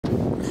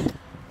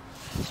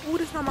Ooh,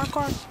 this not my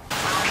car.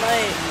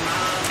 Like,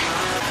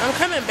 I'm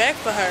coming back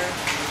for her.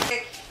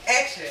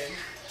 Action.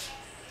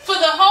 For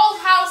the whole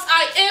house,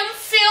 I am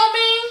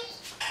filming.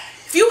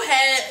 If you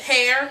had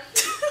hair.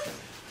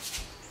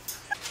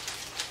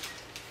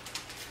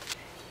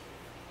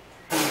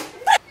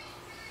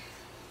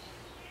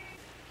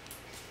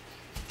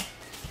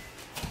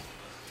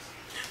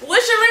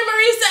 What Cherie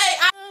Marie say?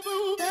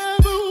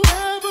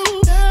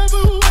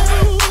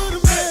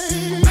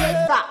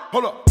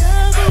 Hold up.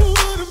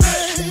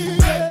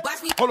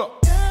 Hold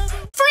up.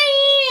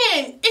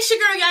 Friend, it's your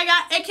girl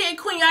Yaya, aka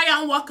Queen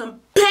Yaya, and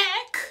welcome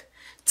back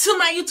to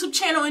my YouTube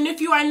channel. And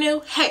if you are new,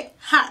 hey,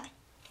 hi,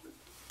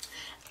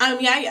 I'm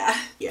Yaya.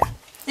 Yeah.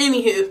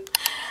 Anywho,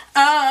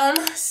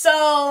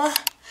 so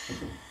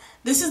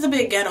this is a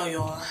big ghetto,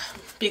 y'all,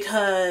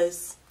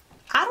 because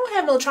I don't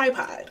have no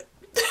tripod.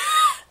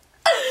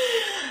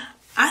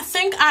 I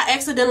think I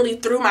accidentally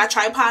threw my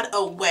tripod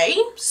away,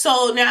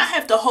 so now I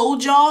have to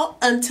hold y'all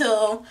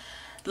until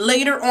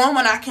later on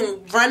when I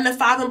can run the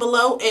Five and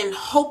Below and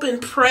hope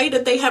and pray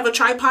that they have a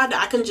tripod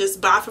that I can just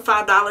buy for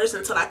 $5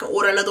 until I can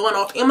order another one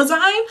off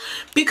Amazon,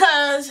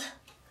 because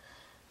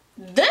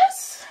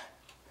this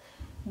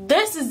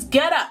is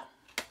ghetto.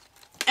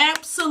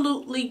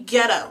 Absolutely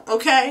ghetto,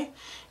 okay?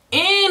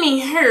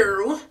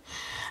 Anywho,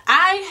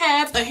 I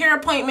have a hair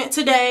appointment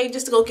today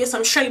just to go get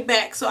some straight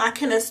back so I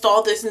can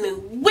install this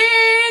new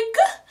wig.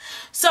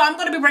 So I'm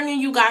going to be bringing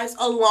you guys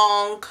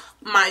along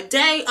my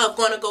day of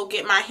going to go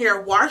get my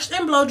hair washed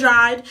and blow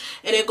dried,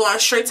 and then going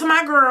straight to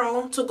my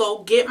girl to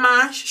go get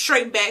my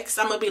straight backs.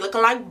 I'm going to be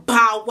looking like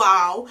Bow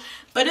Wow,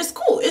 but it's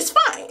cool. It's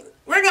fine.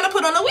 We're going to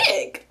put on a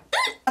wig.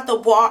 About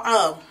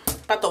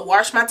to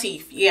wash my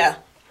teeth. Yeah.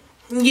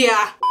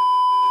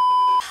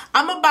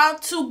 I'm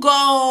about to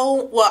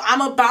go, well,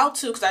 I'm about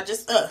to, because I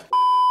just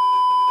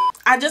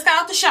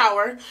got out the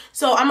shower,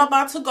 so I'm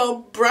about to go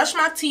brush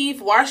my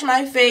teeth, wash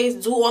my face,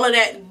 do all of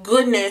that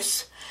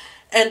goodness,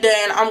 and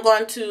then I'm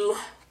going to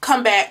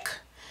come back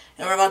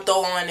and we're going to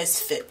throw on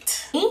this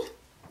fit.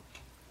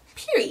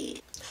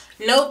 Period.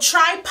 No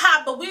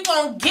tripod, but we're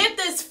going to get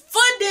this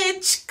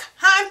footage.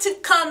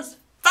 Content comes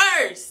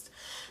first.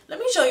 Let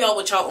me show y'all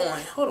what y'all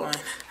on. Hold on.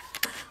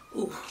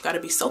 Ooh,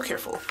 gotta be so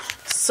careful.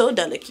 So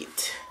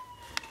delicate.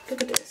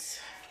 Look at this.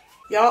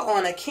 Y'all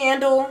on a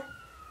candle,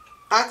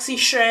 Oxy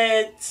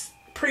Shreds,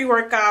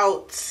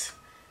 pre-workouts.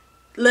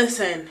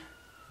 Listen,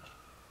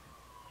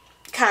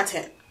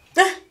 content.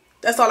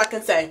 That's all I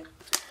can say.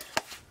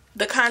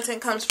 The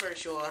content comes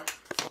first, y'all.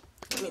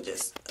 Let me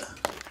just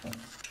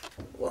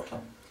well,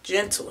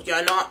 gentle.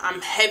 Y'all know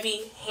I'm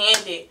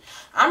heavy-handed.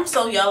 I'm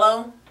so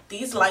yellow.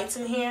 These lights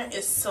in here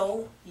is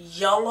so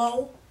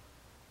yellow.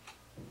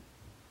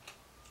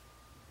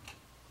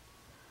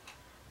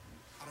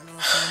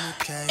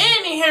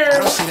 Anywho, I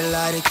don't see the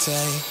light of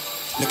day.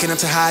 Looking up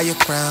to higher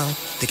ground,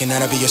 thinking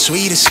that'll be your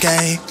sweet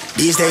escape.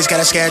 These days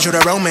gotta schedule the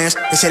romance.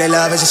 They say that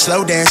love is a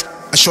slow dance.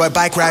 A short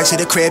bike ride to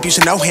the crib,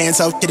 using no hands.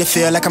 So did it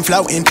feel like I'm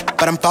floating?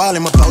 But I'm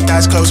falling with both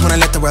eyes closed when I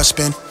let the world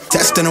spin.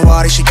 Testing the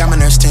water, she got my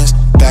nerves tense.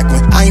 Back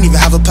when I ain't even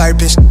have a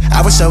purpose,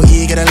 I was so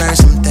eager to learn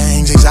some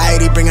things.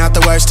 Anxiety bring out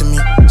the worst in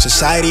me.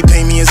 Society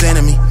paint me as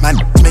enemy. My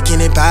making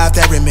it by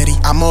that remedy.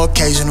 I'm more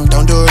occasional,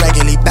 don't do it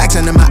regularly. Backs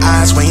under my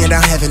eyes, weighing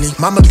down heavily.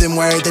 Mama been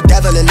worried, the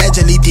devil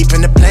allegedly deep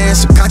in the plan.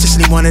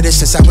 Subconsciously wanted it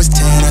since I was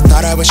 10. I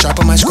thought I was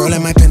sharp on my scroll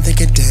and my pen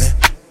think it did.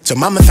 So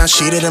mama found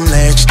she did them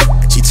legs.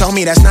 She told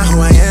me that's not who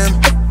I am.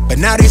 But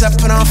nowadays I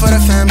put on for the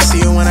fam, see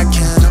you when I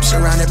can. I'm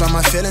surrounded by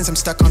my feelings, I'm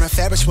stuck on a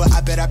Ferris wheel. I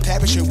bet I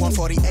perish at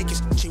 140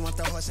 acres. She want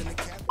the horse in the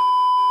cab.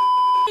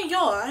 Hey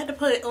y'all, I had to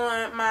put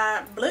on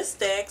my bliss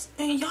stacks,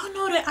 and y'all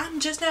know that I'm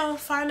just now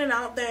finding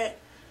out that,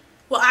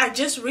 well, I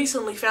just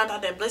recently found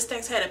out that bliss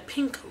stacks had a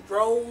pink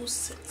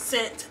rose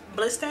scent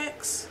bliss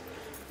stacks.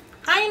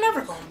 I ain't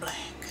never going black.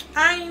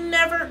 I ain't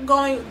never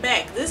going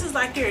back. This is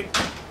like your,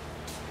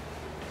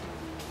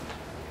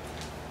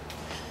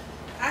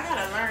 I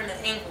gotta learn the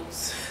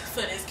angles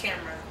for this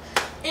camera.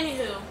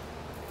 Anywho,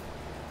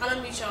 I'm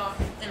gonna meet y'all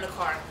in the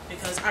car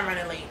because I'm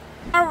running late.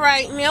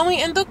 Alright, now we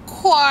in the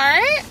car.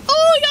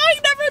 Oh, y'all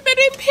ain't never been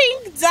in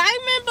Pink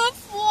Diamond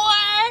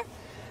before.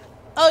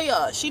 Oh,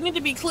 y'all, she need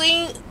to be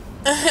clean.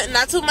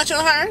 Not too much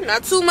on her.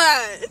 Not too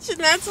much.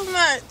 Not too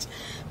much.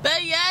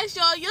 But yes,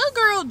 y'all, your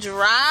girl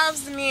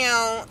drives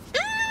now.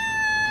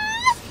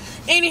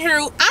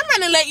 Anywho, I'm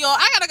running late, y'all.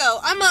 I gotta go.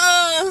 I'm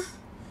gonna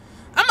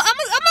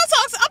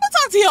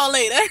talk to y'all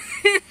later.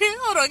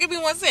 Hold on, give me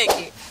 1 second.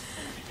 Every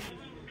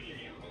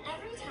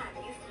time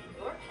you feed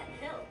your pet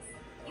pills,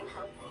 you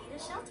help feed a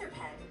shelter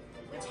pet,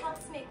 which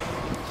helps make.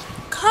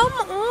 Come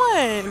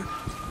on.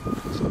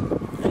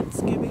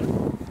 It's giving.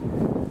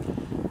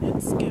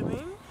 It's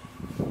giving.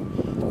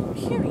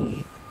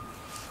 Period.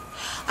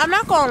 I'm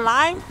not gonna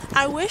lie,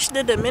 I wish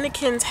the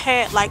Dominicans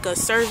had like a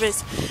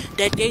service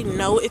that they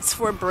know it's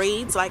for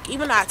braids. Like,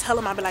 even though I tell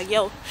them, I be like,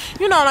 yo,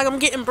 you know, like, I'm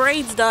getting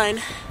braids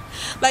done.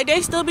 Like,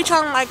 they still be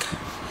trying to like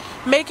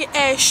make it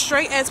as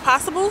straight as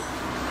possible.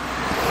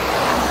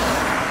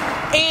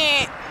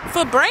 And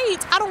for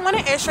braids, I don't want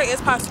it as straight as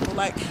possible.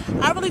 Like,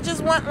 I really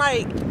just want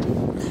like,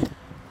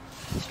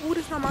 ooh,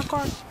 this not my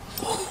car.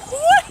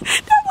 What?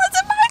 That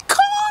wasn't my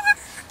car.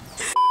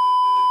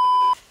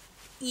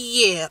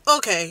 Yeah,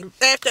 okay.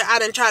 After I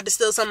done tried to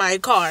steal somebody's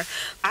car,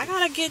 I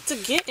gotta get to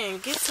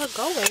going,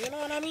 you know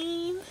what I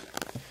mean?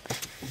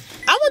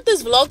 I want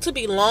this vlog to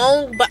be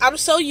long, but I'm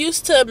so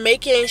used to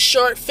making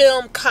short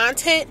film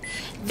content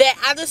that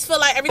I just feel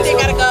like everything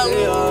gotta go.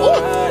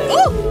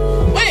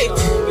 Ooh, wait.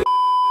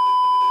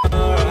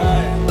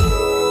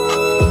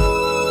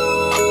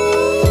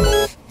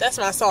 That's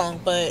my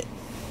song, but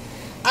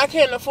I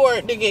can't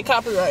afford to get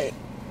copyright.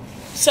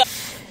 So,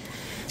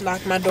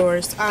 lock my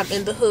doors. I'm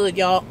in the hood,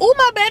 y'all. Oh,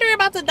 my battery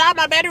about to die.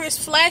 My battery is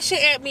flashing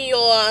at me,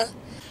 y'all.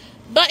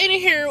 But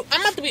anywho,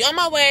 I'm about to be on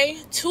my way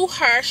to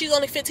her. She's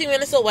only 15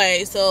 minutes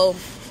away, so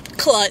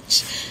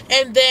clutch.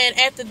 And then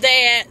after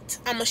that,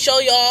 I'm gonna show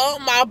y'all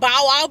my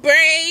Bow Wow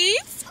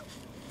braids.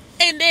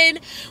 And then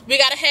we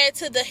gotta head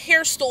to the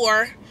hair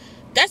store.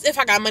 That's if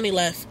I got money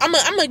left. I'm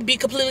gonna be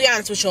completely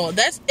honest with y'all.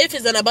 That's if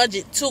it's in a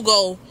budget to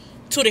go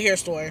to the hair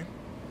store.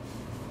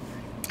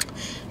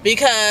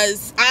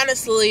 Because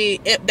honestly,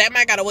 that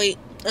might gotta wait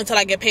until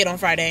I get paid on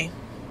Friday.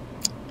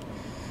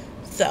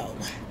 So,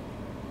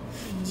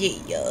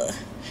 yeah.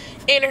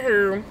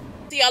 Anywho,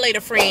 see y'all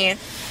later, friend.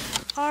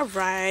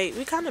 Alright,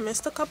 we kind of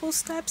missed a couple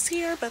steps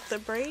here, but the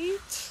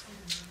braids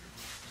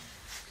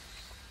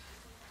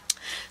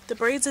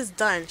is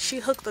done. She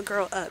hooked the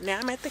girl up. Now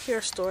I'm at the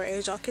hair store,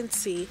 as y'all can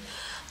see.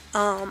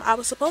 I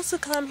was supposed to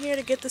come here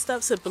to get the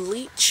stuff to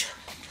bleach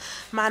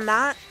my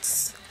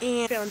knots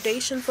and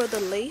foundation for the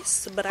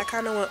lace, but I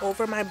kind of went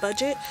over my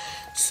budget,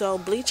 so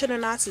bleaching the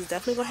knots is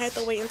definitely gonna have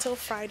to wait until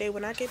Friday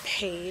when I get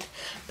paid.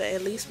 But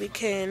at least we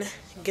can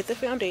get the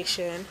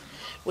foundation,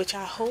 which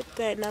I hope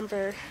that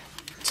number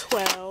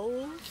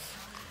 12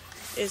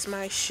 is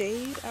my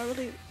shade.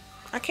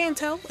 I can't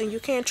tell, and you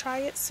can't try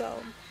it,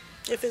 so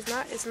if it's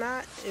not, it's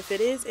not. If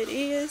it is, it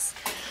is.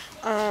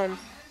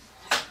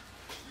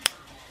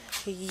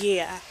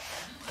 Yeah.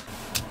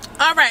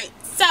 Alright,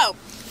 so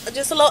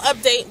just a little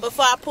update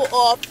before I pull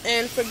off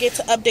and forget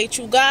to update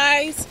you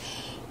guys.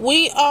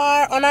 We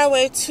are on our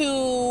way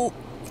to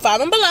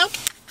 5 and Below.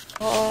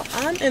 Oh,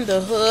 I'm in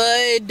the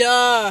hood.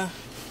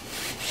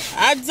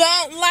 I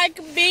don't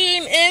like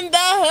being in the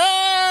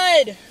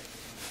hood.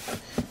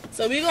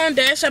 So we're gonna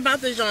dash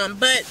about this joint,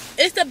 but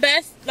it's the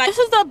best. Like, this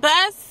is the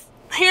best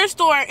hair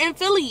store in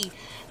Philly,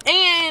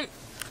 and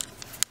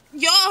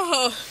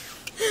y'all,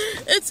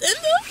 it's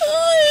in the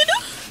hood.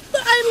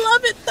 But I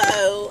love it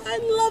though. I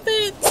love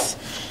it.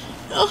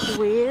 Oh,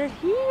 we're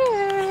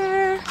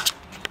here.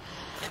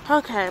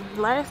 Okay,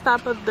 last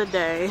stop of the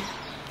day.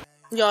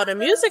 Y'all, the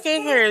music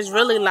in here is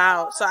really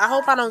loud, so I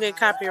hope I don't get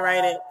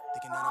copyrighted.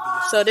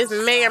 So this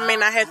may or may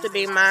not have to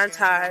be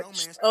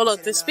montage. Oh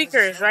look, the speaker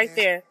is right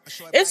there.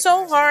 It's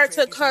so hard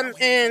to come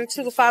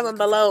into 5 and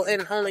Below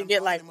and only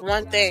get like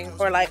one thing,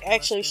 or like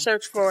actually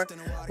search for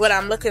what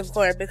I'm looking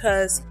for,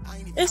 because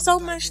it's so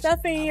much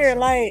stuff in here.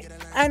 Like,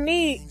 I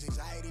need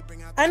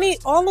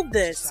all of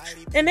this,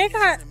 and they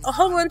got a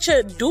whole bunch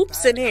of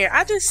dupes in here.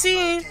 I just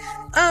seen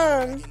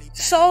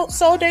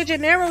Sol de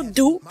Janeiro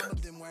dupe.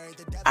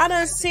 I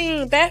done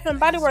seen Bath and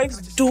Body Works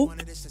dupe.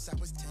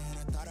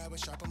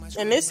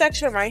 And this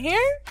section right here,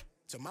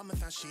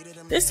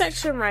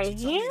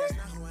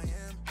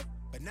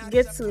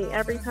 gets me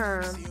every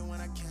time.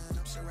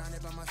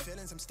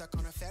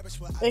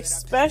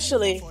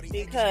 Especially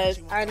because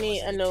I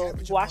need a new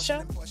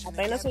washer. I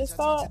think that's what it's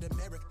called.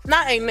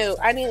 Not a new,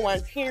 I need one,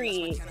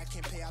 period.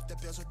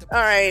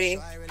 Alrighty.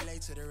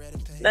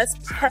 Let's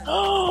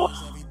oh,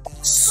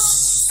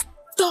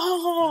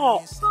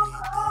 stop!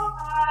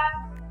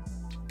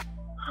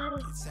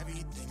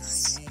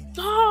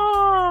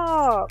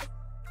 Stop!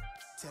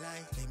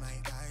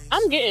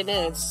 I'm getting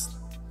this.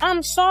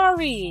 I'm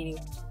sorry.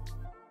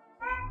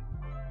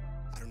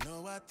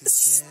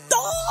 Stop!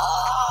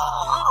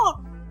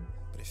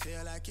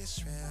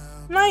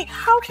 Like,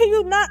 how can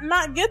you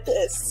not get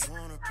this?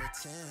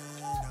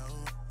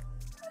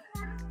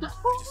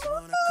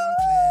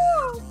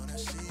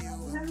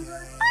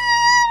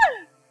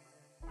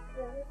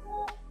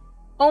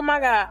 Oh my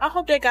god, I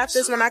hope they got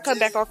this when I come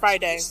back on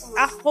Friday.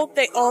 I hope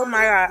they, oh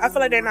my god, I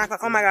feel like they're not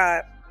gonna, oh my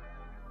god.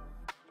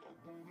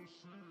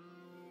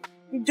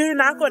 They're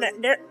not gonna,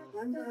 they're,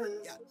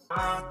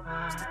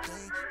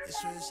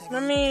 I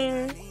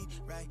mean,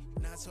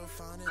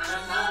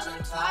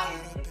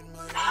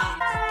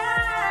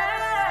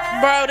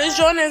 bro, this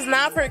joint is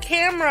not for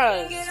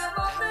cameras.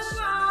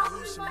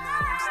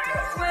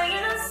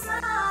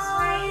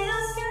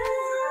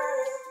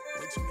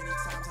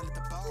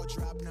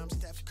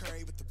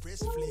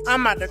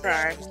 I'm about to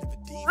cry.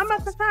 I'm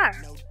about to cry.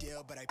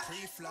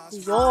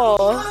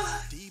 Yo,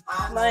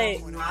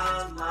 like,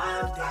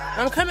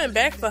 I'm coming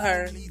back for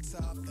her.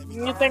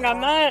 You think I'm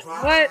not?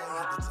 What?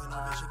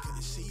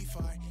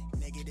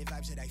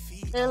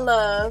 In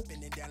love.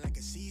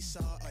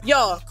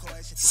 Yo,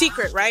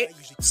 secret, right?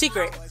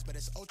 Secret.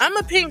 I'm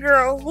a pink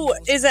girl who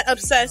isn't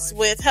obsessed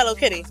with Hello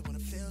Kitty.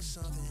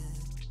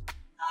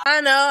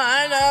 I know.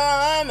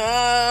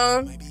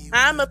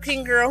 I'm a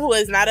pink girl who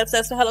is not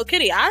obsessed with Hello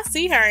Kitty. I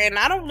see her and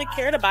I don't really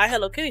care to buy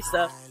Hello Kitty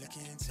stuff.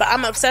 But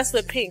I'm obsessed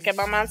with pink, and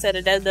my mom said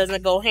that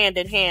doesn't go hand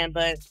in hand,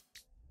 but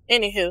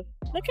anywho.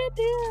 Look at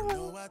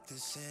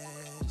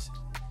this.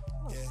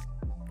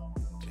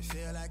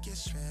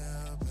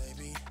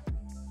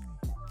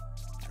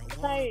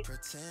 Like,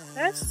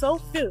 that's so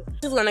cute.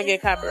 She's gonna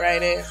get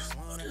copyrighted.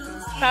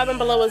 5 and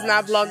Below is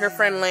not blogger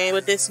friendly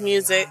with this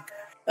music.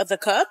 But the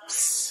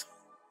cups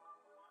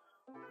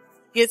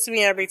gets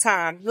me every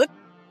time. Look,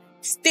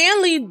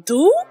 Stanley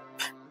dupe?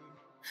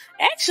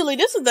 Actually,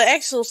 this is the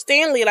actual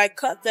Stanley like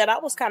cup that I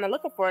was kind of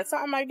looking for.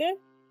 Something like that.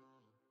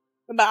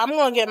 But I'm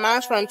gonna get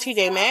mine from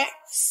TJ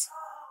Maxx.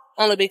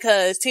 Only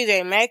because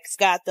TJ Maxx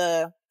got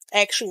the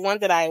actual one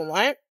that I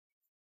want.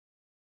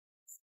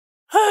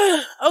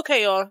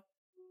 Okay, y'all.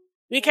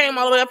 We came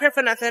all the way up here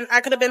for nothing.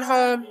 I could have been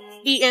home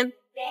eating,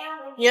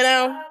 you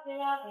know,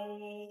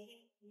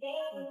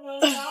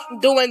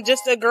 doing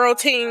just a girl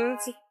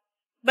things.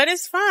 But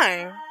it's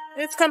fine.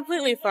 It's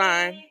completely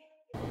fine.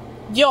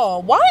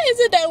 Y'all, why is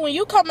it that when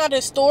you come out of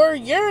the store,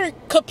 you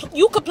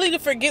completely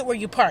forget where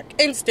you park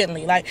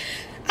instantly? Like,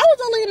 I was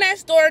only in that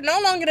store no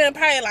longer than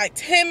probably like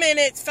 10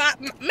 minutes, not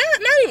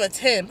even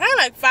 10, probably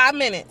like 5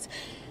 minutes.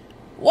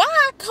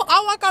 Why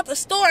I walk out the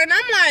store and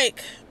I'm like,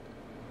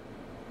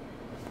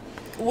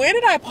 where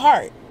did I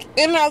park?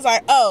 And I was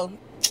like, oh,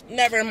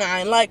 never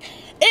mind. Like,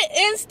 it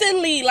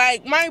instantly,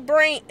 like, my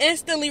brain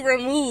instantly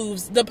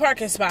removes the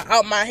parking spot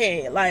out my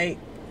head. Like,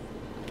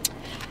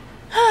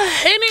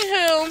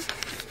 anywho,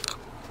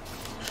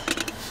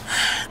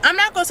 I'm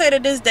not gonna say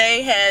that this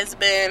day has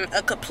been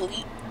a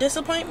complete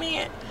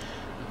disappointment,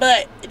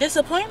 but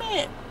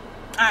disappointment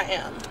I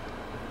am.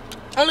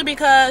 Only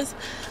because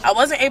I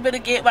wasn't able to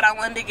get what I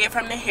wanted to get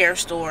from the hair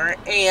store,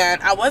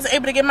 and I wasn't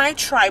able to get my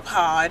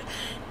tripod,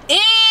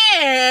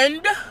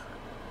 and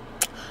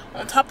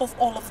on top of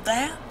all of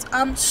that,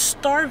 I'm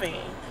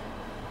starving.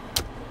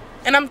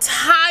 And I'm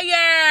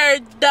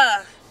tired.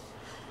 I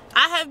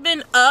have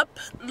been up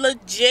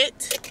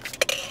legit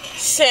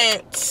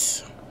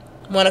since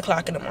 1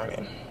 o'clock in the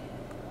morning.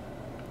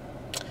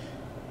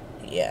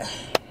 Yeah.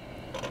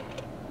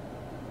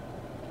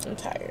 I'm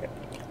tired.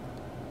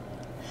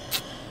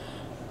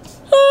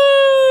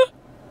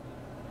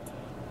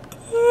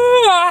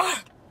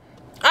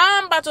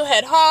 I'm about to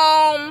head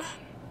home.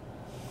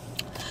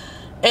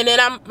 And then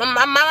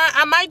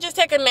I might just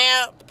take a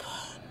nap.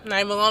 I'm not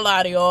even gonna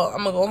lie to y'all.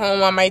 I'm gonna go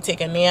home. I might take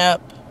a nap.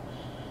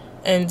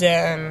 And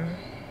then,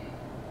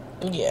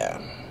 yeah.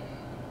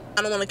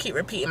 I don't want to keep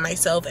repeating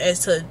myself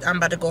as to I'm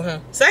about to go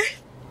home. Sorry?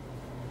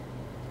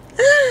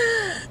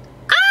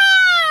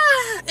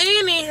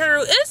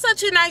 Anywho, it's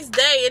such a nice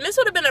day, and this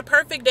would have been a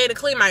perfect day to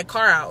clean my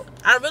car out.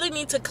 I really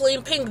need to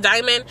clean Pink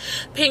Diamond.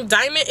 Pink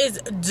Diamond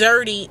is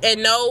dirty,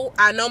 and no,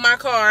 I know my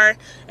car.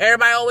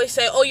 Everybody always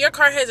say, oh, your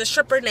car has a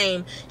stripper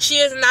name. She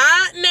is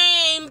not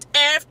named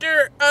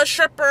after a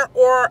stripper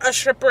or a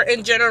stripper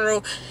in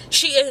general.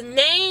 She is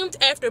named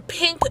after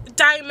Pink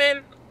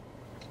Diamond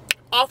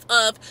off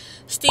of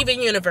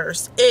Steven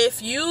Universe.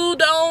 If you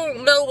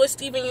don't know what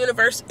Steven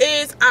Universe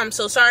is, I'm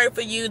so sorry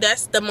for you.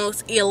 That's the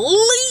most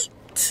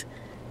elite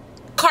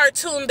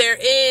cartoon there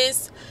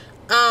is.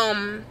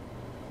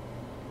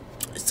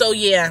 So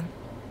yeah,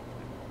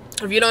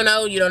 if you don't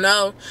know, you don't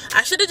know.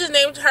 I should have just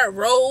named her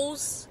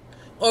Rose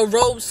or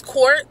Rose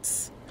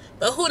Quartz,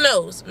 but who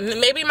knows,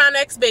 maybe my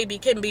next baby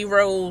can be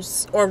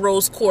Rose or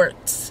Rose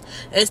Quartz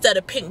instead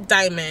of Pink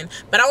Diamond.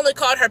 But I only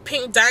called her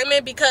Pink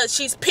Diamond because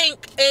she's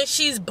pink and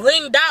she's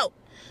blinged out.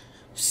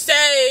 So,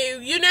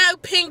 you know,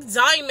 Pink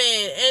Diamond.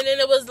 And then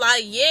it was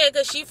like, yeah,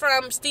 because she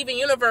from Steven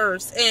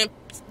Universe. And,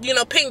 you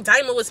know, Pink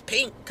Diamond was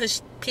pink.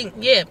 Because pink,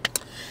 yeah.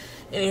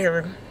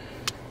 Anywho,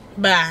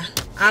 bye.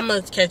 I'm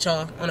going to catch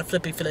y'all on the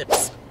flippy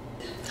flips.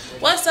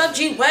 What's up,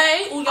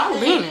 G-Way? Ooh, y'all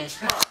leaning.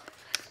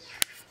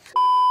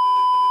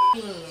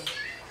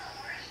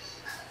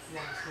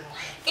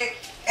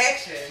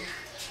 Action.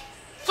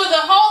 For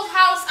the whole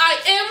house, I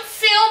am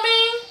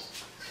filming.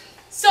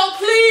 So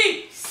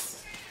please.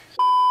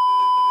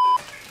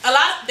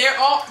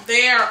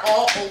 They are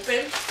all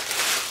open,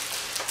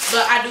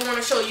 but I do want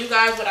to show you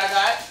guys what I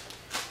got.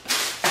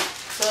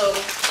 So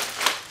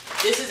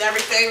this is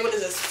everything. What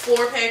is this?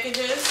 4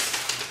 packages.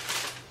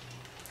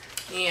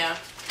 Yeah.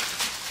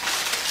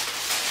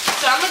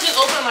 So I'm gonna just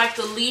open like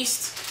the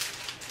least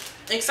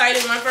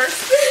exciting one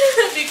first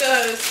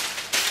because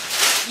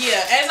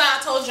yeah, as I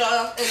told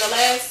y'all in the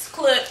last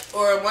clip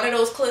or one of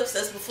those clips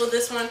that's before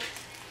this one,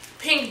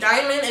 Pink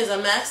Diamond is a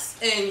mess,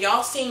 and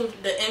y'all seen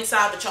the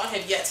inside, but y'all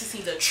have yet to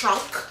see the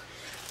trunk.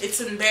 It's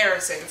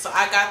embarrassing. So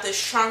I got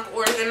this trunk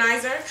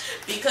organizer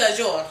because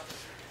y'all,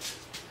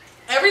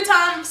 every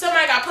time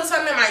somebody got put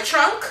something in my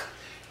trunk,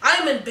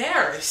 I'm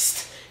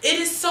embarrassed. It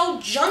is so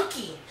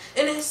junky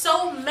and it's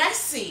so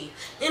messy,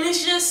 and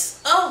it's just,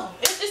 oh,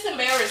 it's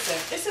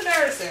embarrassing. It's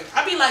embarrassing.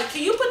 I be like,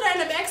 can you put that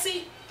in the back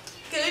seat?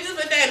 Can you just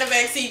put that in the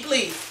back seat,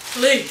 please?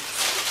 Please.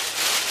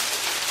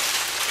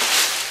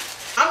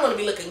 I'm gonna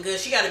be looking good.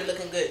 She gotta be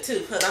looking good too,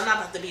 because I'm not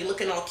about to be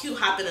looking all cute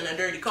hopping in a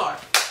dirty car.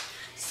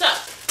 So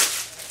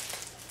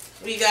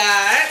We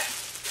got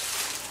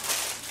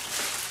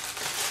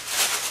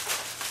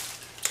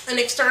an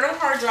external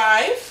hard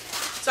drive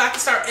so I can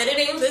start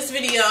editing this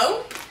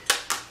video.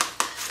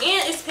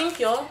 And it's pink,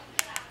 y'all.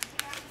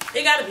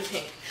 It gotta be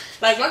pink.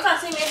 Like, once I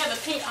see they have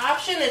a pink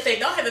option, if they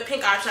don't have a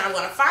pink option, I'm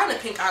gonna find a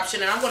pink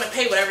option and I'm gonna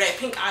pay whatever that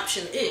pink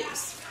option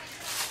is.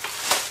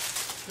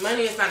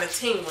 Money is not a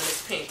thing when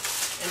it's pink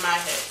in my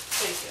head.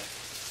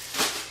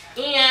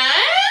 Thank you. And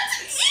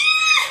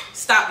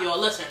stop, y'all.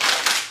 Listen.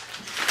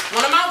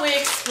 One of my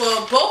wigs,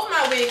 well, both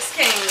my wigs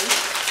came,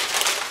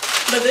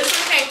 but this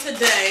one came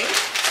today.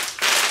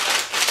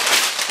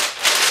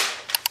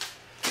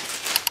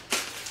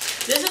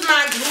 This is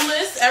my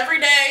glueless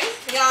everyday,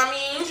 y'all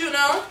means, you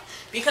know,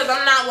 because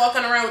I'm not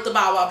walking around with the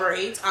bow wow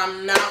braids.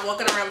 I'm not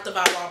walking around with the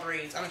bow wow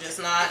braids. I'm just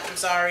not. I'm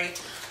sorry.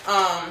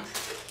 I'm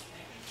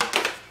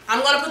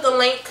going to put the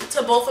link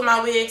to both of my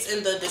wigs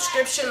in the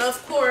description,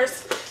 of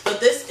course.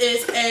 But this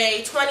is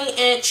a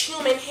 20-inch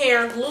human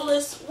hair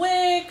glueless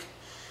wig.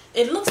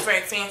 It looks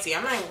very fancy.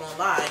 I'm not even going to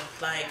lie.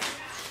 Like,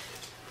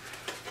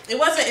 it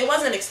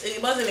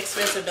wasn't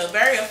expensive though.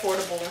 Very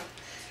affordable.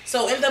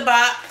 So in the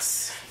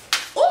box,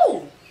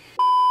 ooh.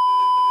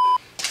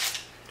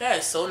 That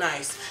is so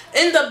nice.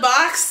 In the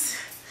box,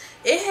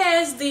 it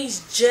has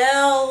these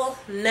gel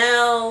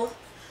nail.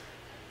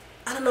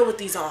 I don't know what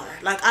these are.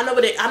 Like, I know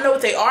what they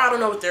are. I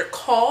don't know what they're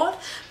called.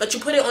 But you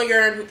put it on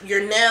your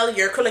nail,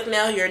 your acrylic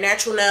nail, your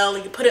natural nail,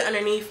 and you put it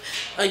underneath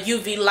a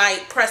UV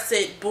light. Press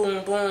it.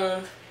 Boom,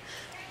 boom.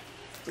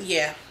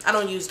 Yeah, I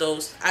don't use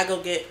those. I go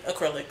get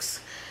acrylics.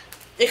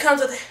 It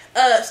comes with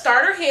a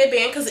starter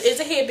headband because it is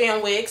a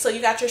headband wig. So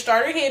you got your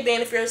starter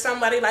headband if you're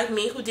somebody like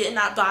me who did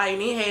not buy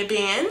any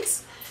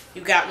headbands.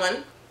 You got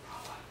one.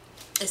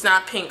 It's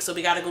not pink, so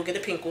we gotta go get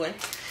a pink one.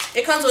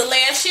 It comes with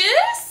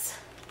lashes.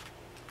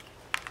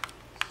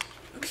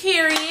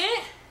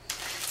 Period.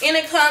 And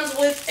it comes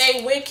with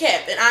a wig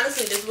cap. And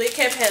honestly, this wig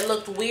cap had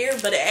looked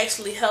weird, but it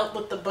actually helped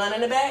with the bun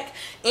in the back.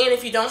 And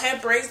if you don't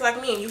have braids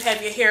like me and you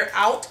have your hair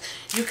out,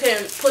 you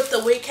can put the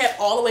wig cap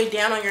all the way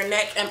down on your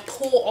neck and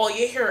pull all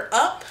your hair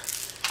up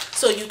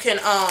so you can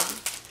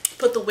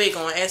put the wig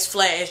on as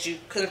flat as you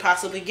can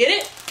possibly get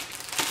it.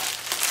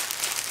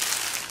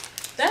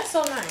 That's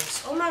so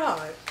nice. Oh my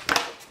god.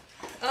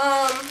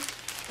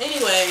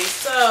 Anyway,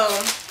 so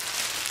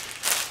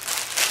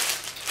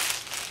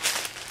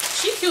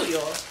she cute,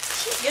 y'all.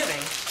 She's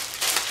giving.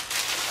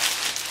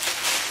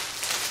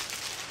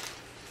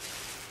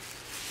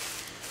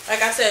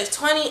 Like I said,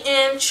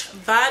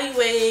 20-inch body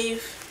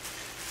wave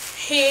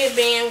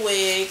headband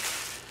wig.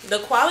 The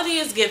quality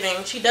is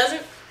giving. She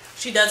doesn't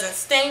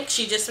stink.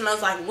 She just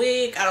smells like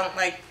wig. I don't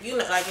like, you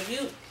know, like if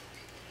you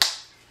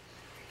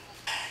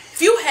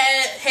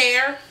had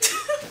hair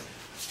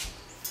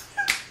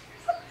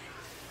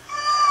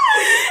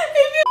if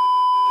you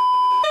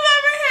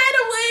ever had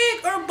a wig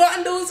or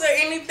bundles or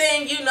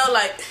anything, you know,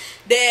 like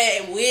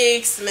that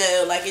wig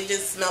smell, like it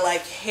just smelled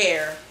like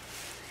hair.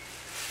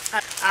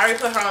 I already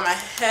put her on my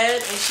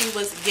head and she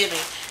was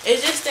giving.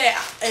 It's just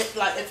that,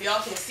 like, if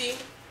y'all can see,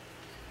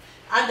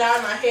 I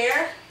dyed my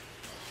hair.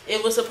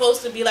 It was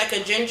supposed to be like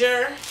a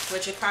ginger,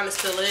 which it kind of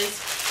still is.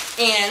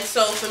 And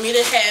so for me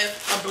to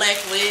have a black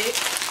wig,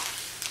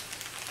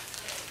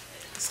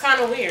 it's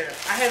kind of weird.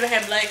 I haven't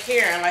had black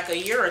hair in like a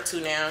year or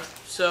two now.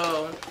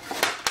 So,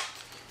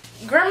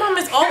 Grandmom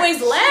is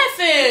always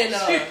laughing.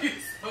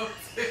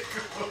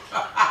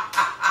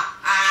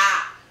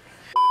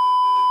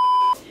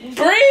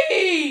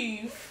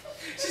 Breathe.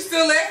 She's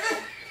still laughing?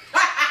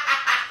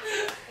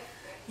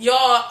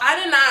 Y'all, I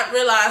did not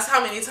realize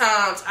how many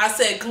times I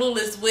said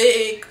glueless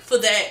wig for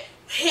that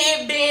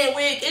headband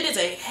wig. It is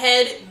a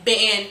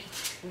headband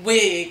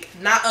wig,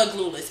 not a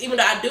glueless. Even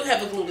though I do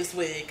have a glueless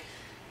wig.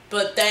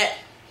 But that,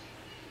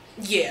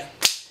 yeah.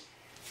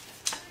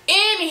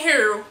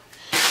 Anywho,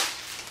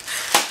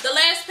 the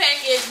last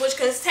package, which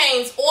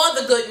contains all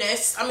the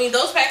goodness. I mean,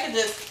 those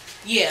packages,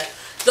 yeah.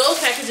 Those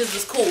packages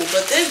was cool.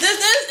 But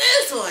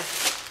this one.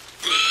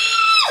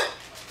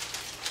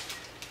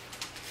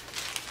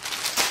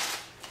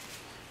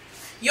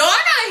 Yo,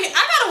 I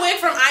got a wig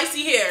from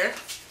Icy Hair.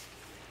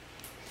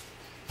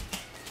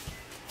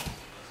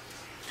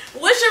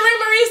 What Cherie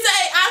Marie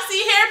say? I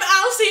see hair, but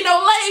I don't see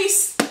no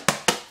lace.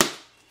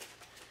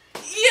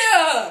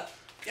 Yeah.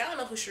 Y'all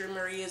know who Cherie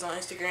Marie is on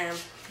Instagram.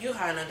 You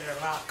hiding under a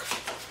rock.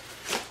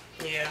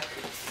 Yeah.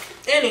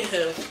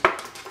 Anywho.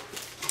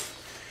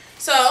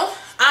 So,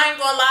 I ain't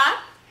gonna lie.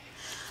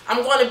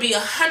 I'm gonna be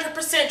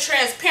 100%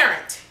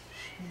 transparent.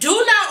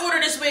 Do not order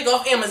this wig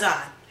off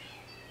Amazon.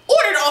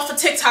 Order it off a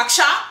TikTok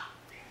shop.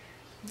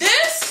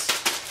 This,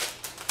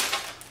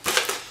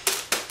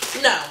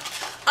 no.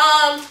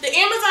 The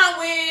Amazon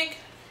wig,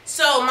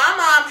 so my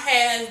mom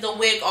has the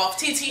wig off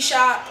TT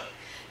Shop,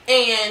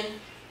 and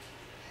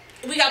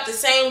we got the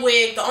same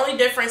wig. The only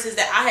difference is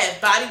that I had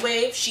body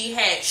wave, she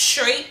had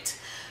straight,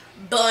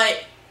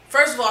 but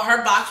first of all,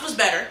 her box was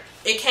better.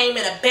 It came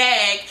in a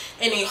bag,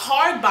 in a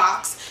hard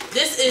box.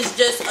 This is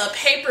just a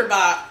paper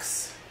box.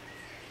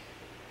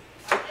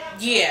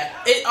 Yeah,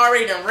 it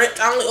already done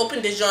ripped. I only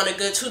opened this joint a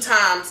good 2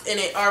 times and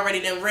it already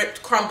done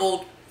ripped,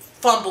 crumbled,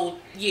 fumbled.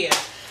 Yeah.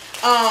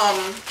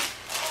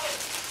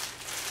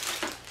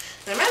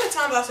 The amount of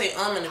times I say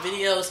in the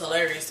video is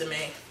hilarious to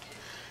me.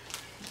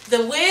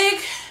 The wig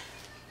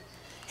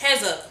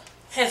has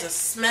a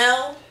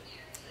smell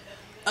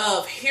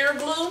of hair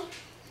glue,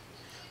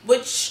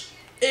 which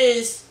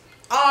is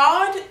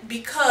odd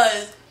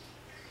because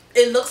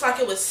it looks like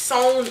it was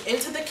sewn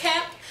into the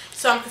cap.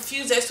 So I'm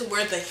confused as to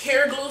where the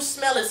hair glue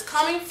smell is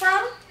coming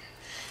from.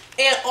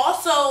 And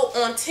also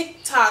on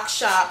TikTok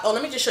shop, oh,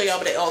 let me just show y'all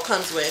what it all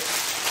comes with.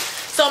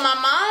 So my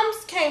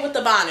mom's came with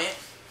the bonnet.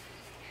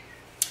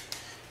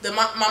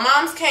 My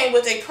mom's came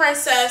with a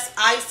princess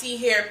icy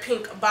hair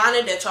pink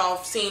bonnet that y'all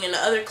have seen in the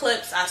other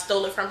clips. I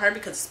stole it from her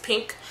because it's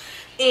pink.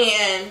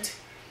 And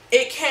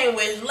it came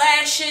with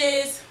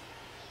lashes.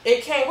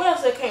 It came, what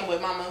else it came with,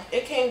 mama?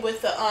 It came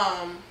with the,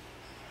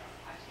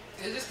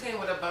 It just came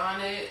with a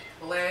bonnet,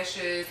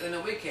 lashes, and a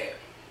wig cap.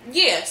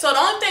 Yeah, so the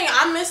only thing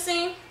I'm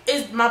missing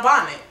is my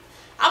bonnet.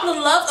 I would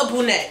love a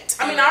brunette.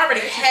 I mean, I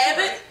already have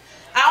it.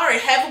 I already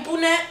have a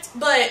brunette,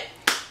 but...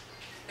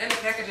 And the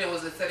packaging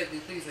was aesthetically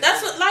pleasing.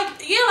 That's what,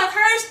 like, yeah, like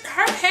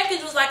her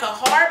package was like a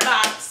hard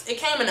box. It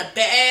came in a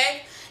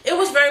bag. It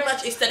was very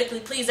much aesthetically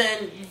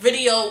pleasing,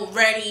 video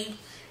ready,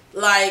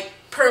 like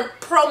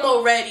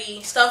promo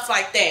ready, stuff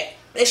like that.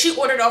 And she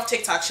ordered off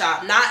TikTok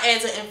shop, not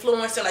as an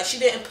influencer. Like, she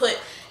didn't put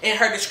in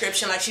her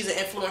description like she's an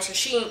influencer.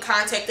 She didn't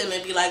contact them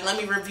and be like, let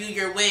me review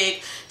your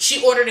wig.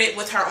 She ordered it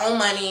with her own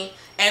money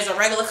as a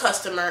regular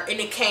customer, and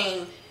it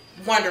came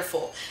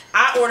wonderful.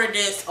 I ordered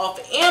this off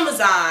of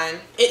Amazon.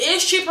 It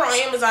is cheaper on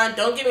Amazon,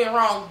 don't get me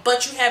wrong,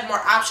 but you have more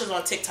options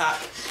on TikTok.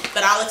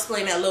 But I'll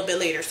explain that a little bit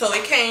later. So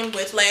it came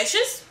with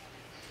lashes.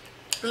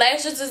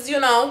 Lashes is, you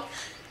know,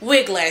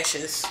 wig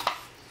lashes.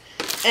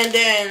 And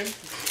then,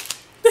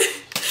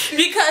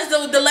 because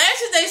the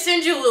lashes they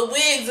send you with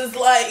wigs is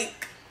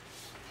like,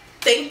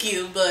 thank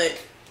you, but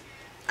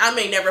I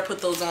may never put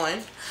those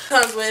on.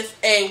 Comes with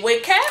a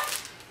wig cap.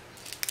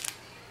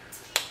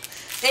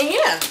 And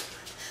yeah.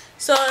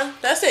 So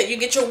that's it. You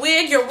get your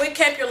wig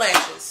cap, your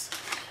lashes.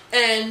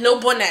 And no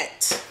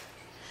bonnet.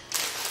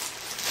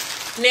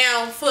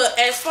 Now,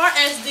 as far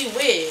as the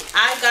wig,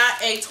 I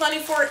got a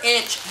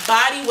 24-inch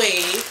body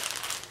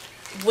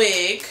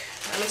wig.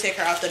 Let me take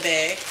her out the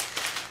bag.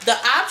 The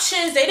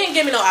options, they didn't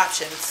give me no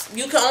options.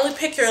 You can only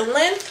pick your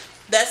length.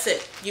 That's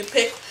it. You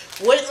pick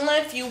what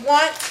length you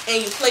want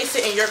and you place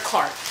it in your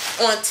cart.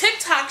 On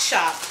TikTok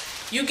shop,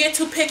 you get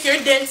to pick your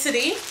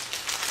density.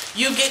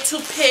 You get to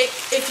pick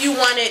if you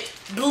want it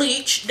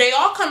bleached. They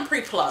all come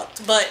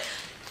pre-plucked, but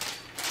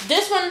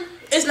this one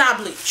is not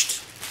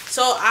bleached.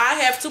 So I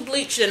have to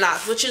bleach the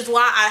knots, which is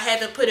why I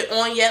haven't put it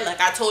on yet,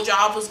 like I told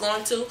y'all I was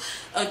going to.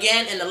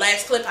 Again, in the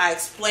last clip, I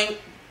explained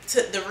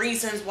the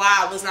reasons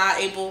why I was not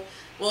able,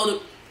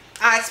 well,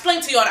 I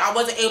explained to y'all that I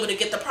wasn't able to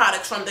get the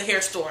products from the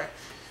hair store.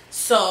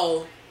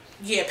 So,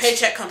 yeah,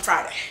 paycheck come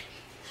Friday.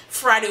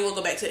 Friday we'll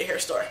go back to the hair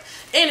store.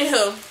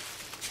 Anywho,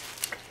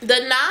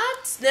 the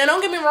knots, now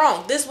don't get me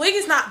wrong, this wig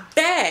is not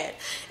bad.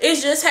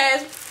 It just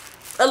has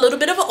a little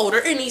bit of an odor.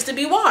 It needs to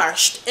be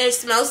washed. It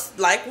smells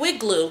like wig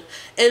glue.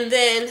 And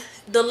then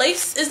the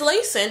lace is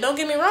lacing. Don't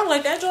get me wrong,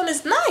 like that joint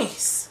is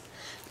nice.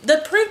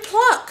 The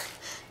pre-pluck,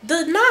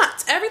 the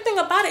knots, everything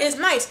about it is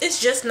nice.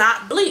 It's just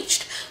not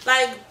bleached.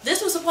 Like,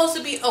 this was supposed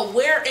to be a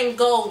wear and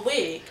go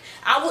wig.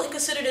 I wouldn't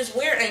consider this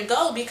wear and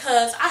go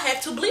because I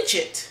have to bleach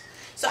it.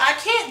 So I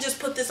can't just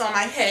put this on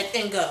my head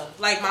and go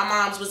like my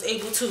mom's was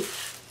able to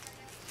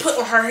put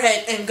on her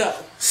head and go.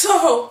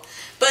 So,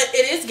 but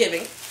it is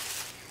giving.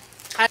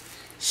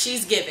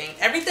 She's giving.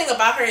 Everything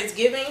about her is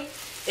giving,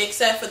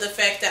 except for the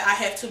fact that I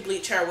have to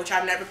bleach her, which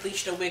I've never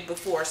bleached a wig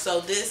before.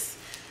 So this,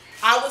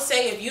 I would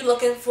say, if you're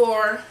looking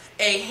for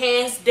a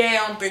hands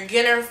down,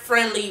 beginner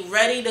friendly,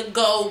 ready to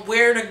go,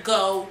 where to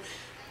go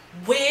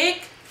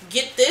wig,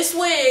 get this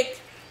wig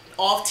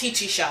off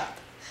TT Shop.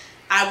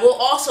 I will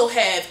also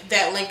have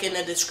that link in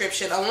the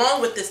description along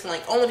with this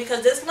link, only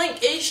because this link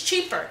is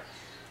cheaper,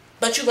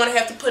 but you're going to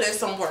have to put in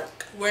some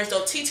work. Whereas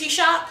though TT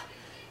Shop,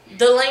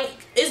 the link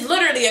is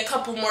literally a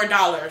couple more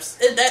dollars.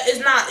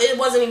 It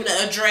wasn't even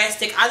a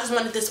drastic. I just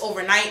wanted this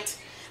overnight.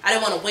 I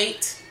didn't want to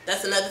wait.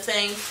 That's another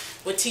thing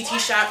with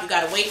TT Shop. You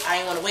gotta wait. I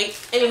didn't want to wait.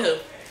 Anywho,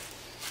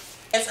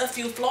 there's a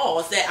few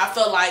flaws that I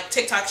felt like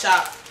TikTok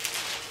Shop,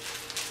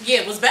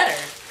 yeah, was better.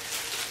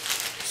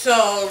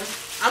 So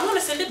I'm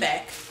gonna send it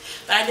back.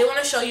 But I did want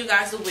to show you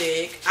guys the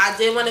wig. I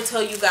did want to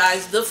tell you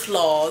guys the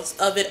flaws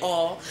of it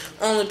all,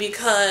 only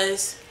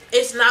because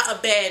it's not a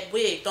bad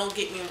wig, don't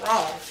get me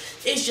wrong.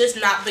 It's just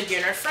not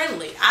beginner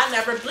friendly. I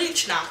never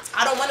bleach knots.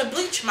 I don't want to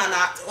bleach my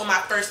knots on my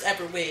first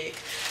ever wig.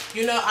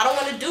 You know, I don't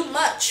want to do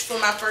much for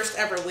my first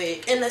ever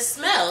wig. And the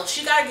smell,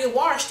 she got to get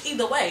washed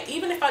either way.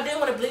 Even if I did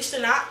want to bleach the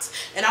knots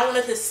and I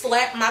wanted to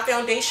slap my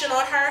foundation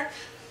on her,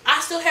 I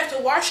still have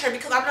to wash her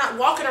because I'm not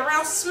walking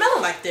around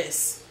smelling like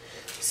this.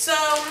 So,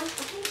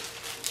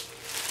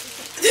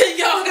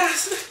 y'all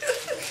guys,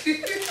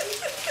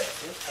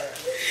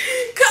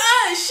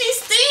 cause she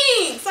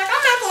stinks. Like,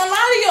 I'm not gonna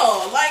lie to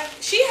y'all. Like,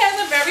 she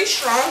has a very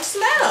strong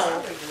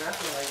smell.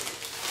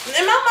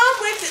 And my mom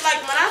wigs,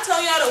 like when I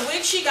tell y'all the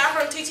wig she got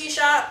from TT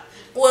Shop,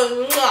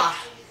 Well, mwah.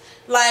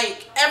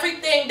 Like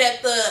everything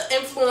that the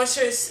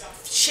influencers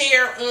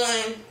share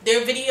on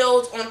their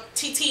videos on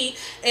TT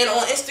and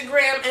on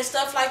Instagram and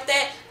stuff like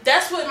that,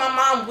 that's what my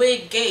mom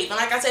wig gave. And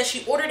like I said,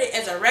 she ordered it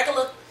as a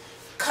regular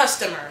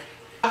customer.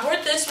 I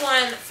bought this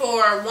one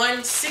for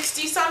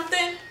 $160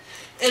 something,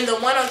 and the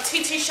one on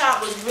TT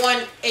Shop was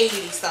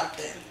 $180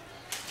 something.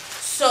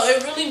 So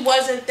it really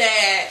wasn't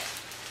that.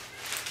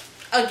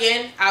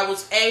 Again, I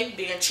was A,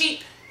 being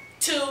cheap,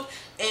 2,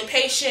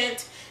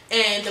 impatient,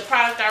 and the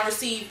product I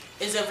received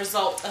is a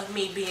result of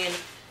me being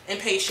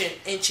impatient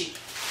and cheap.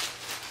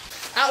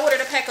 I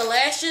ordered a pack of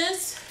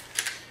lashes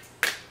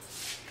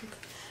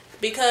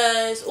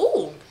because,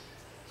 ooh,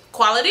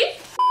 quality.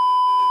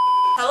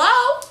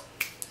 Hello?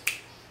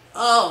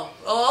 Oh,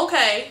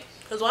 okay.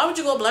 Because why would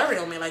you go blurry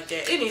on me like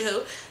that?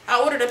 Anywho, I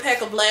ordered a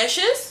pack of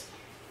lashes.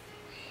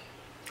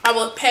 I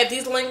will have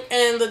these linked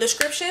in the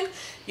description.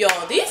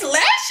 Y'all, these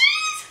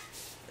lashes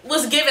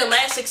was given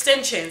lash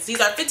extensions. These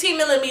are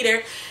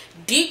 15mm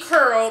deep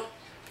curled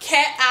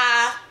cat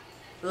eye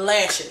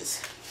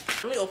lashes.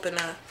 Let me open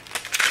that.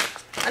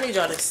 I need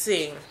y'all to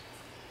see.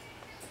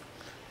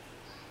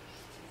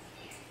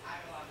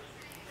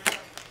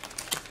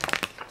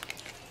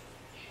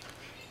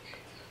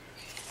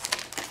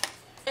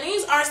 And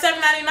these are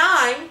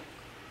 $7.99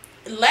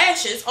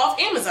 lashes off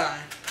Amazon.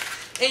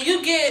 And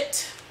you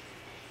get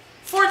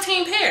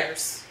 14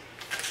 pairs.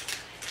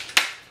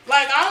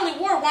 Like, I only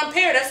wore one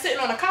pair that's sitting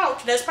on the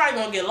couch that's probably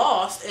going to get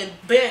lost and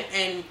bent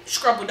and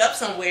scrubbled up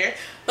somewhere.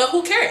 But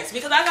who cares?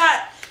 Because I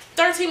got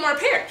 13 more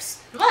pairs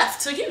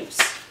left to use.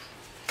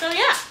 So,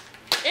 yeah.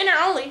 And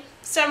they're only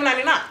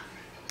 $7.99.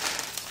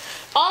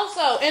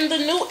 Also, in the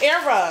new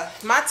era,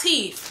 my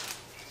teeth.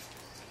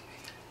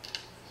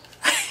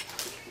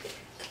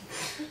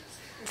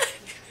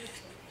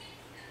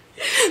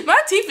 My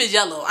teeth is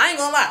yellow. I ain't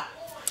gonna lie.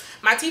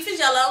 My teeth is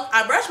yellow.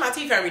 I brush my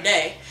teeth every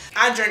day.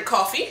 I drink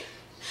coffee.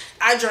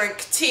 I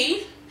drink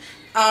tea.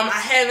 I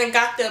haven't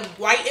got them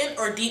whitened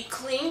or deep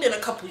cleaned in a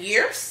couple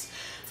years.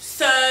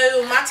 So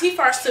my teeth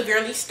are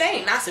severely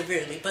stained. Not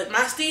severely, but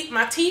my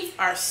teeth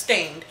are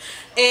stained.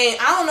 And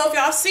I don't know if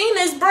y'all seen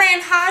this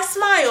brand High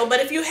Smile, but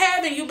if you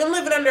haven't, you've been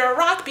living under a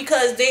rock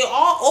because they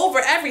all over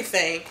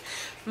everything.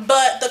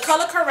 But the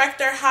color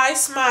corrector High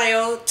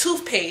Smile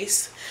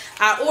toothpaste,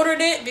 I ordered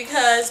it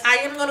because I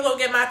am going to go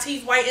get my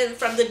teeth whitened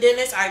from the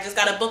dentist. I just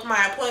got to book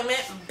my appointment.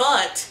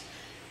 But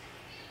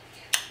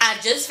I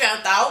just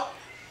found out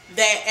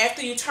that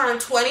after you turn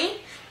 20,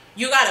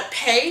 you got to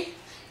pay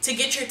to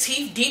get your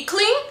teeth deep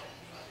cleaned.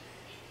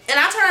 And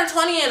I turned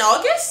 20 in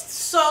August.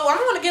 So I'm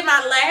going to get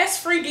my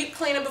last free deep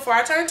cleaning before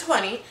I turn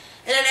 20. And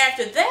then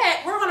after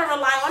that, we're going to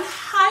rely on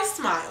High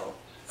Smile.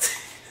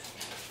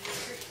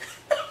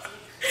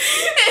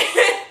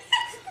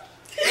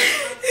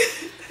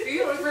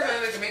 You always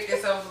remember to make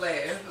yourself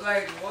laugh.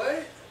 Like,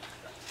 what?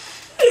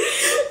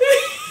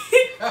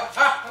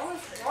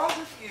 What's wrong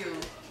with you?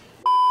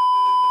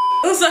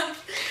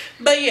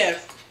 But yeah,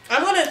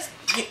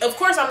 of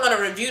course I'm gonna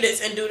review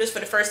this and do this for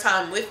the first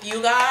time with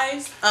you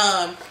guys.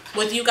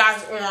 With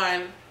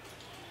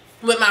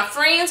my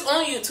friends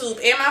on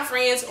YouTube and my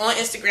friends on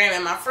Instagram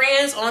and my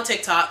friends on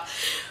TikTok.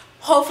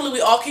 Hopefully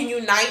we all can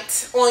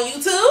unite on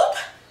YouTube.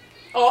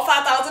 All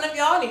 5,000 of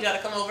y'all. I need y'all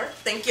to come over.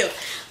 Thank you.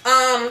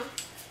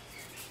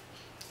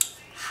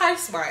 High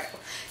Smile.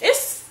 It's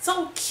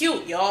so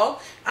cute,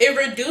 y'all. It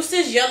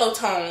reduces yellow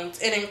tones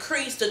and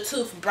increases the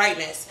tooth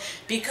brightness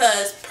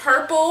because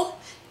purple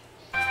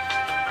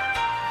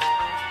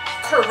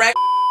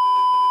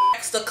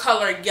corrects the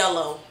color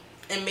yellow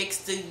and makes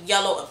the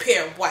yellow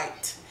appear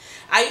white.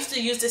 I used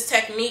to use this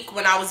technique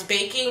when I was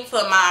baking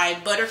for my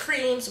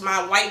buttercreams,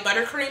 my white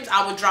buttercreams.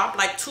 I would drop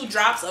like 2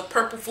 drops of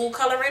purple food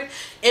coloring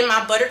in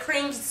my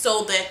buttercreams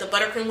so that the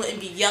buttercream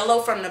wouldn't be yellow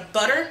from the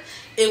butter.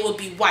 It would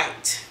be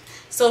white.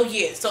 So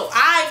yeah, so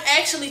I've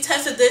actually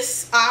tested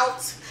this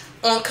out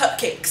on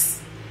cupcakes.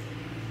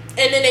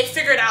 And then they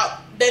figured out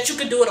that you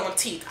could do it on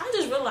teeth. I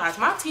just realized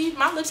my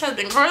lips have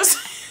been cursed.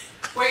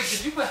 Wait,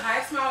 did you put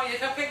High Smile in your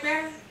cupcake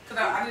batter? Because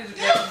I needed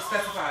that to be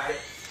specified.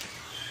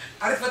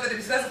 I just want that to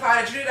be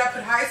specified that you did not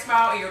put High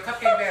Smile in your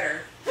cupcake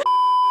batter.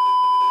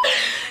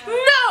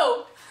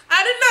 No,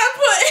 I did not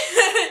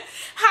put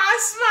High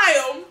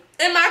Smile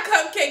in my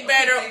cupcake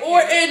batter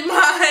or in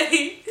my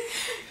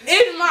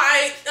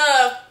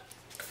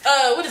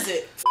what is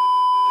it?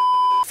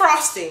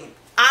 Frosting.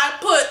 I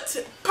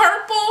put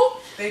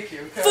purple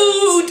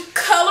food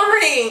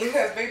coloring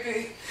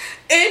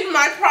in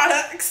my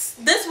products.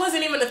 This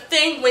wasn't even a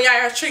thing when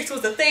Yark Treats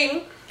was a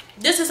thing.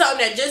 This is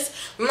something that just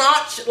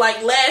launched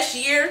like last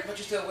year. But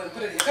you still wouldn't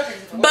put it in your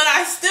cupcakes. But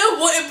I still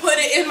wouldn't put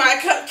it in my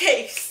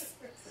cupcakes.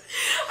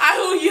 I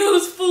will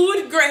use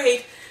food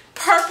grade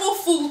purple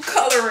food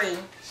coloring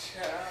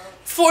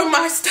for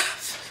my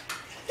stuff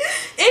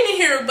in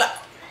here. But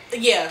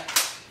yeah,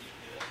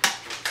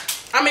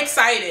 I'm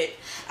excited.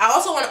 I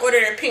also want to order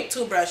a pink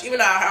toothbrush, even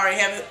though I already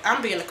have it.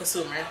 I'm being a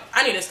consumer.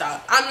 I need to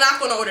stop. I'm not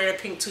going to order a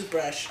pink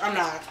toothbrush. I'm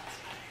not.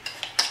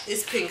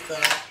 It's pink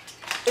though.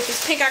 If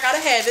it's pink, I gotta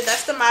have it.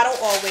 That's the motto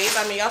always.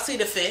 I mean, y'all see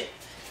the fit.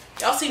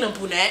 Y'all seen a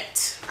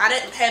brunette. I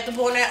didn't have the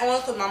brunette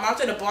on because my mom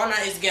said the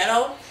brunette is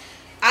ghetto.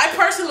 I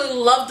personally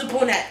love the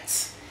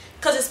brunette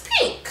because it's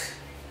pink.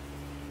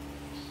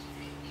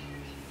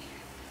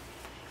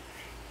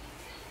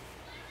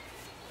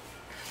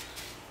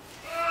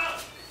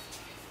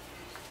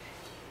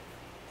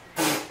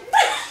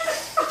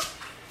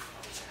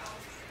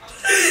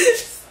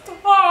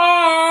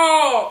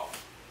 Stop!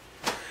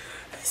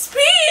 It's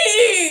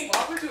pink!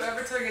 Why would you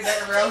ever turn your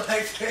neck around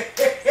like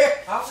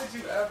that? How would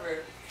you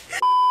ever?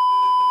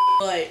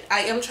 But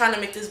I am trying to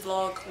make this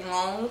vlog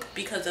long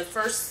because the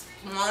first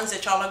ones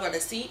that y'all are going to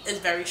see is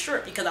very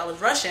short because I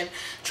was rushing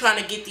trying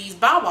to get these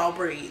bow wow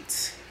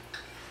braids.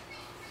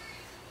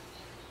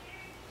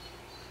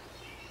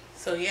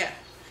 So yeah.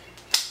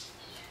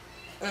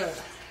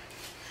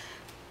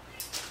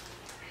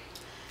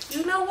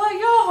 You know what,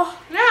 y'all?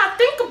 Now I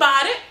think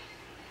about it.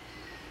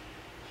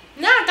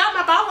 Now I got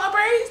my bow wow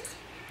braids.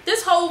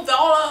 This whole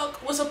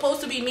vlog was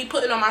supposed to be me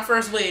putting on my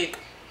first wig.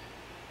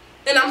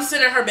 And I'm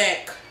sending her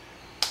back.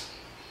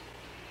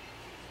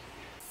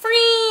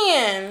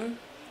 Friend,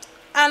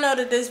 I know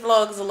that this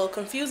vlog is a little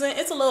confusing.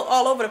 It's a little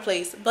all over the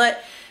place,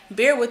 but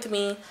bear with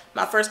me.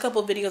 My first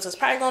couple videos is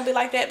probably gonna be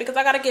like that because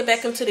I gotta get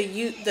back into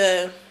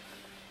the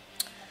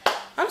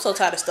I'm so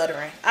tired of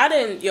stuttering.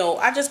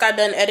 I just got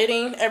done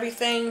editing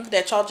everything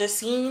that y'all just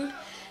seen,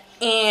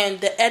 and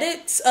the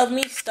edits of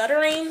me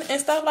stuttering and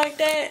stuff like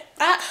that.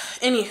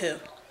 Anywho,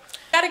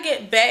 gotta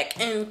get back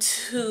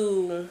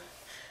into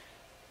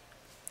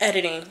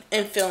editing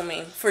and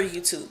filming for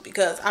YouTube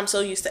because I'm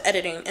so used to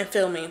editing and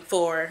filming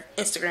for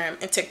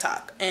Instagram and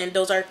TikTok, and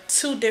those are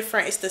two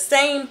different. It's the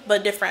same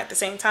but different at the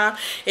same time.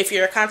 If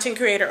you're a content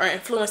creator or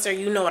influencer,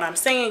 you know what I'm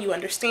saying, you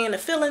understand the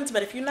feelings,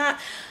 but if you're not,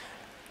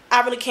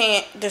 I really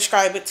can't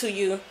describe it to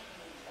you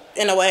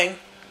in a way.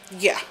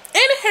 Yeah.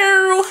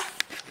 Anywho,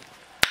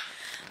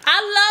 I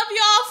love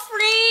y'all,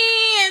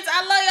 friends.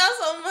 I love y'all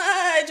so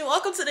much.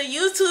 Welcome to the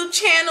YouTube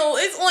channel.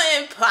 It's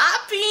on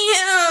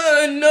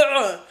poppin'.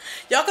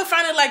 Y'all can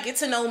finally like get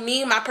to know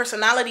me, my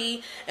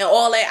personality, and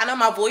all that. I know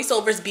my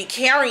voiceovers be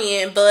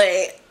carrying,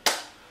 but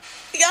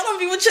y'all don't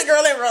be with your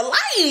girl in real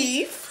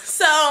life.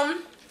 So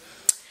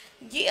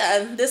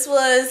yeah, this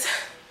was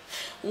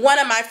one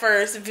of my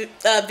first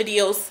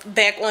videos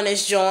back on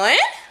this joint.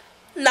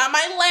 Not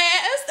my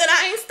last, and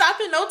I ain't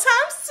stopping no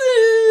time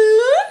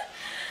soon.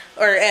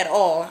 Or at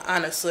all,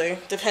 honestly,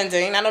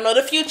 depending. I don't know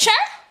the future.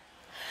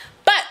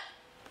 But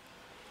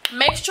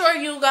make sure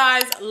you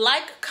guys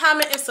like,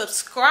 comment, and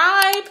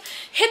subscribe.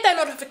 Hit that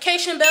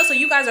notification bell so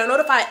you guys are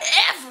notified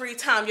every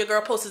time your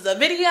girl posts a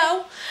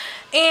video.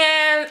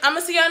 And I'm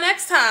going to see y'all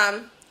next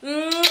time.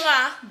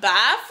 Mwah.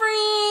 Bye,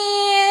 friends.